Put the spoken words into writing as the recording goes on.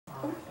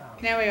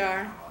Now we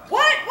are.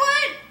 What?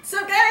 What's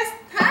up, guys?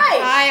 Hi.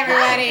 Hi,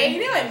 everybody. Hi. How you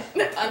doing?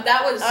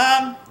 That was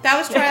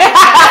Twilight.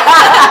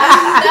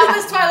 that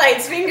was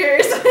Twilight's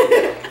fingers.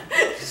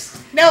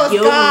 No, it's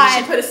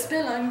God. She put a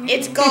spell on you.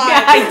 It's God.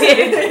 Yeah, I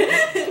did.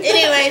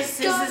 Anyways,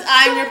 this is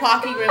I'm Your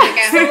Pocky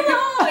So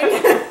long.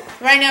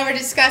 Right now we're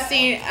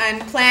discussing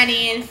and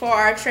planning for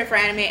our trip for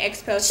Anime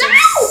Expo.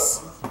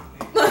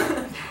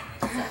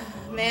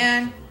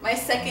 Man. My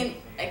second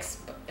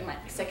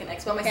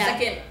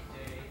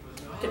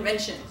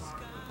convention.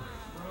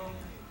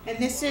 And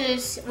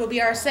this will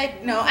be our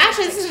second. No,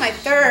 actually, this is my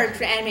third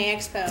for Anime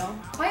Expo.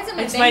 Why is it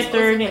my It's my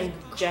third in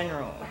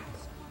general.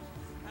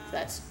 So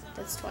that's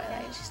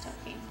Twilight. She's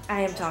talking. I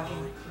am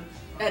talking.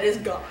 That is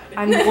God.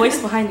 I'm the voice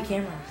behind the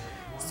camera.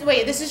 So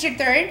wait, this is your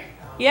third?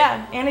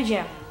 Yeah, and a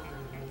jam.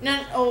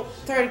 No,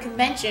 third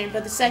convention,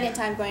 but the second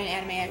time going to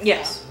Anime Expo.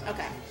 Yes.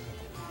 Okay.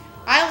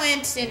 I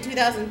went in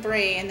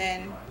 2003, and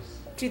then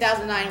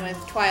 2009 with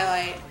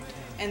Twilight,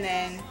 and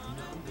then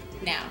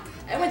now.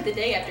 I went the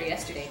day after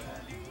yesterday.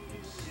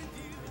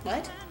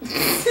 What? I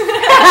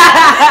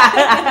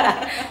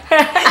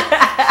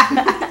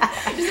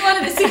just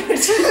wanted to see what you were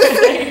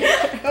saying.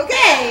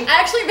 Okay. I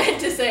actually meant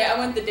to say I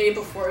went the day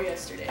before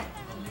yesterday.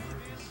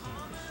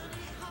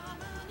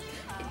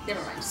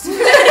 Never mind.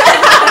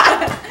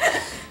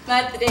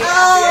 Not the day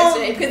after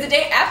yesterday, because the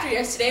day after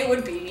yesterday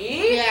would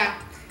be... Yeah.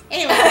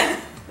 Anyway.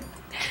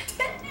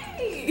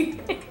 Today.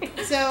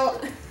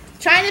 So,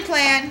 trying to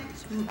plan.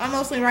 I'm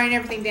mostly writing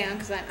everything down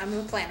because I'm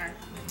a planner.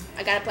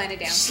 I gotta plan it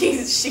down. She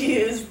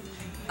is.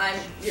 I'm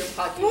your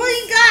Pocky. Well,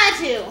 you got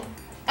to.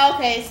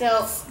 Okay,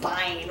 so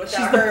Spine. She's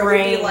Without the her,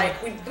 brain.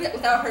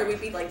 without her, we'd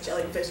be like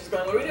jellyfish. Just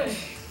going, what are we doing?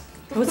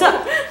 What's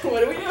up?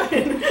 What are we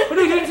doing? What are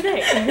we doing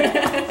today?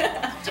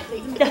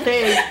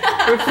 Nothing.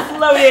 We're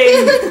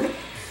floating.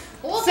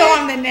 Well, so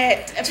on the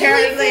net,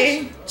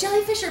 apparently.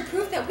 Jellyfish are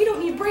proof that we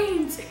don't need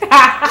brains.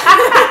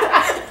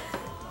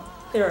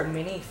 There are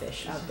many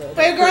fish out there.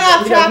 We're going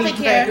off topic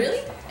here.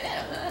 Really?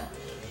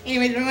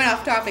 Anyways, we went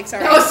off topic,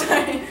 sorry. Oh,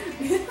 sorry.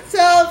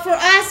 So for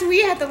us,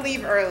 we have to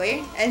leave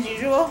early, as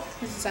usual.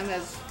 This is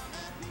sometimes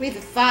we leave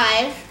at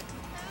 5.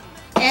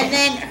 And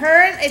then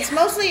it's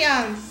mostly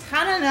Hana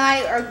and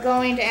I are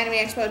going to Anime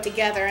Expo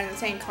together in the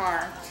same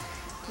car.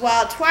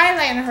 While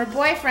Twilight and her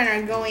boyfriend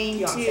are going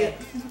Fiancé.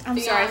 to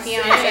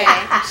fiance.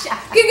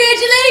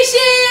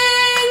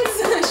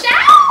 Congratulations!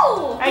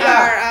 Ciao!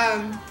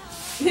 Are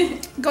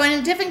going in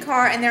a different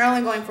car, and they're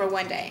only going for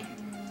 1 day.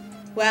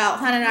 Well,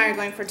 Hana and I are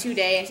going for 2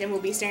 days, and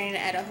we'll be staying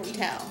at a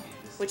hotel,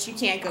 which you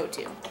can't go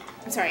to.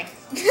 I'm sorry.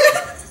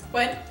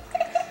 What?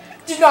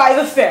 Deny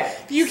the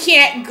fact. You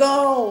can't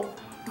go.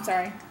 I'm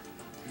sorry.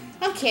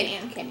 I'm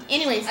kidding.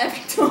 Anyways. I'm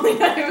totally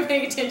not even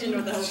paying attention to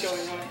what the hell's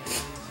going on.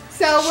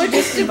 So we're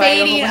just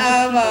debating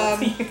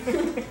of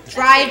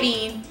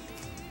driving,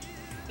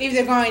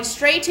 either going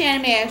straight to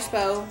Anime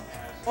Expo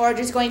or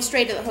just going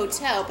straight to the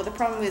hotel. But the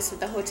problem is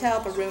with the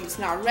hotel, the room is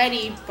not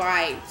ready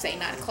by, say,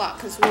 9 o'clock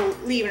because we're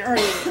leaving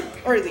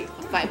early,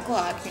 5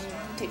 o'clock, and it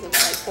takes about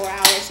like 4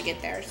 hours to get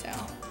there. So,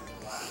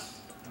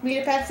 we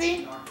get a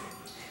Pepsi.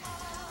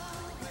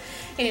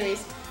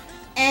 Anyways,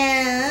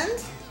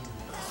 and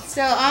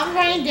so I'm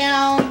writing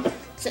down.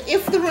 So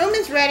if the room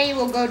is ready,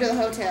 we'll go to the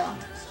hotel.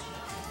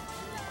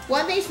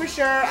 One thing's for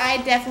sure, I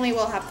definitely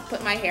will have to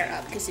put my hair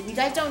up because if you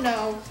guys don't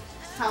know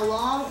how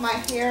long my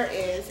hair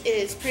is, it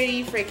is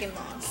pretty freaking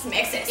long.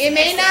 It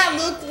may not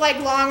look like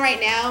long right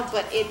now,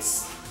 but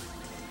it's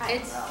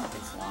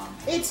long.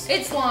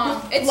 It's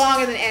long. It's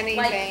longer than anything.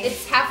 Like,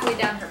 it's halfway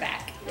down her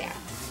back. Yeah.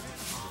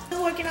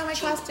 Still working on my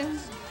costume.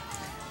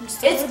 I'm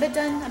still a little bit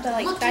done. I'm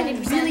like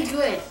 90%. Really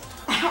good.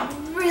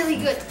 Really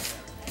good.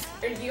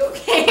 Are you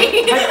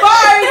okay?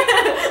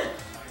 High five!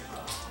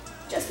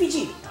 Just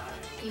peachy.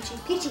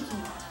 Peachy.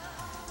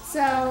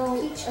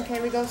 So,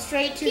 okay, we go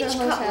straight to the Peach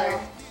hotel.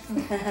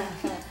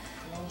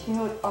 You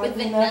know what? With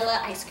vanilla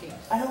ice cream.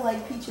 I don't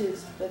like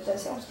peaches, but that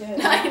sounds good.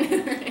 I know,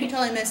 You right?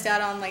 totally missed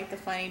out on like the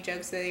funny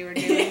jokes that they were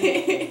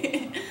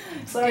doing.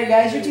 Sorry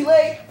guys, you're too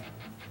late.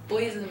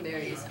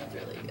 Boysenberry sounds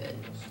really good.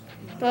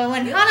 But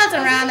when Hana's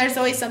around, there's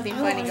always something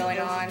funny going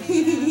on.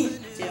 Too.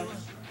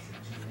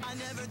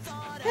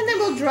 And then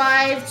we'll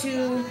drive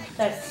to.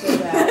 That's so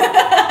bad.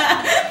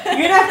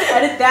 You're gonna have to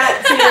edit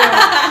that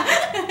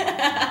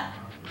too.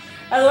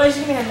 Otherwise,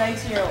 you're gonna have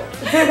 19-year-old.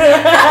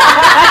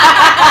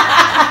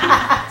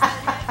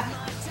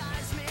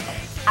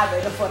 I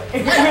made it funny.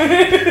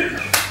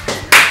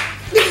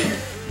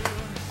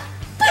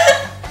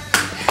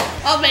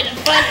 I made it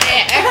funny.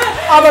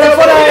 I made it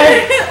funny.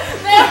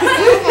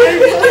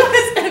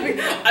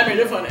 I made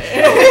it funny.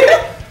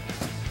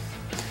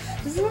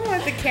 This is when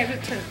like the camera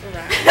turns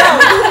around.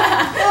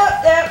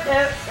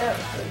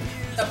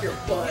 Up your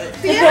butt.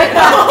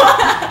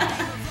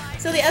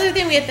 So the other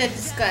thing we have to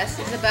discuss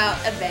is about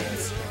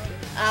events.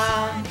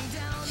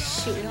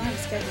 Shoot, we don't have a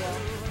schedule.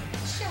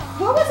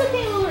 What was the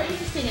thing we were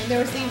interested in? There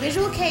was the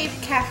Visual Cave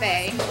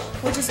Cafe,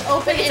 which is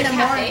open in the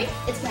morning.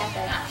 It's a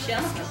cafe. Ah, shit,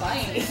 I'm not gonna buy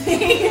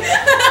anything.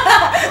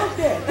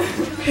 Okay.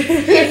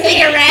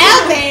 Hang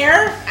around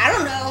there. I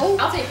don't know.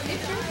 I'll take a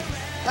picture.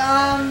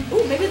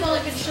 Ooh, maybe they'll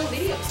even show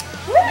videos.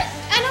 What?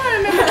 I know I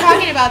remember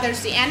talking about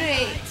there's the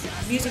anime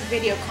music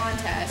video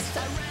contest.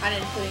 I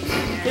didn't put it in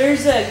there.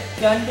 There's a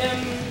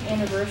Gundam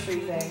anniversary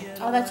thing.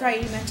 Oh, that's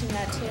right. You mentioned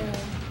that too.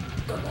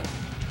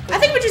 I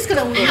think we're just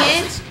gonna wing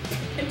it.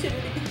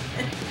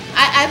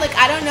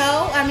 I don't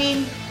know. I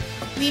mean,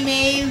 we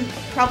may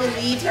probably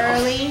leave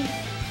early.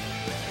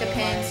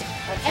 Depends.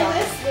 And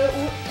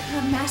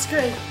this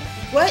masquerade.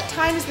 What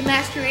time is the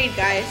masquerade,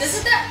 guys?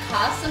 Doesn't that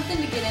cost something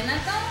to get in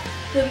that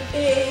though?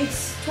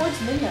 It's towards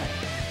midnight.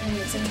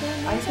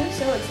 I think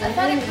so. It's I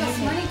thought later in it the cost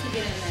evening. money to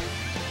get in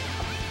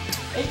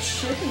there. It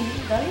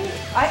shouldn't, doesn't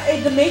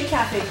it? The maid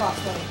cafe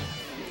costs money.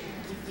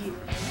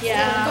 Oh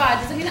Yeah.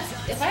 God, does it mean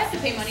that if I have to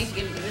pay money to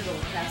get into Visual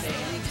Cafe?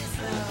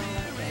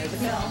 Okay,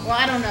 but no. Well,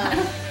 I don't know.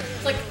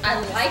 It's like I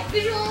like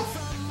Visual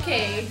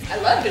K. I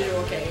love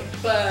Visual K,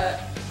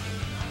 but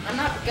I'm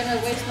not gonna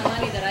waste my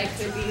money that I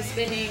could be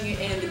spending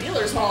in the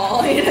dealer's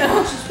hall, you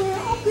know? Which is where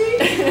I'll be.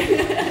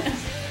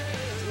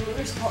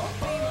 Dealer's hall.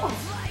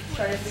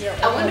 Trying to figure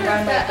out I wonder if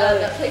my that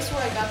belly. place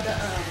where I got the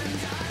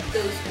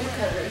those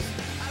woodcutters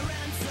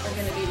are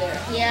gonna be there.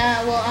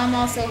 Yeah. Well, I'm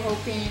also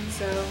hoping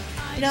so.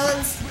 You know,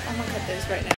 I'm gonna cut this right now.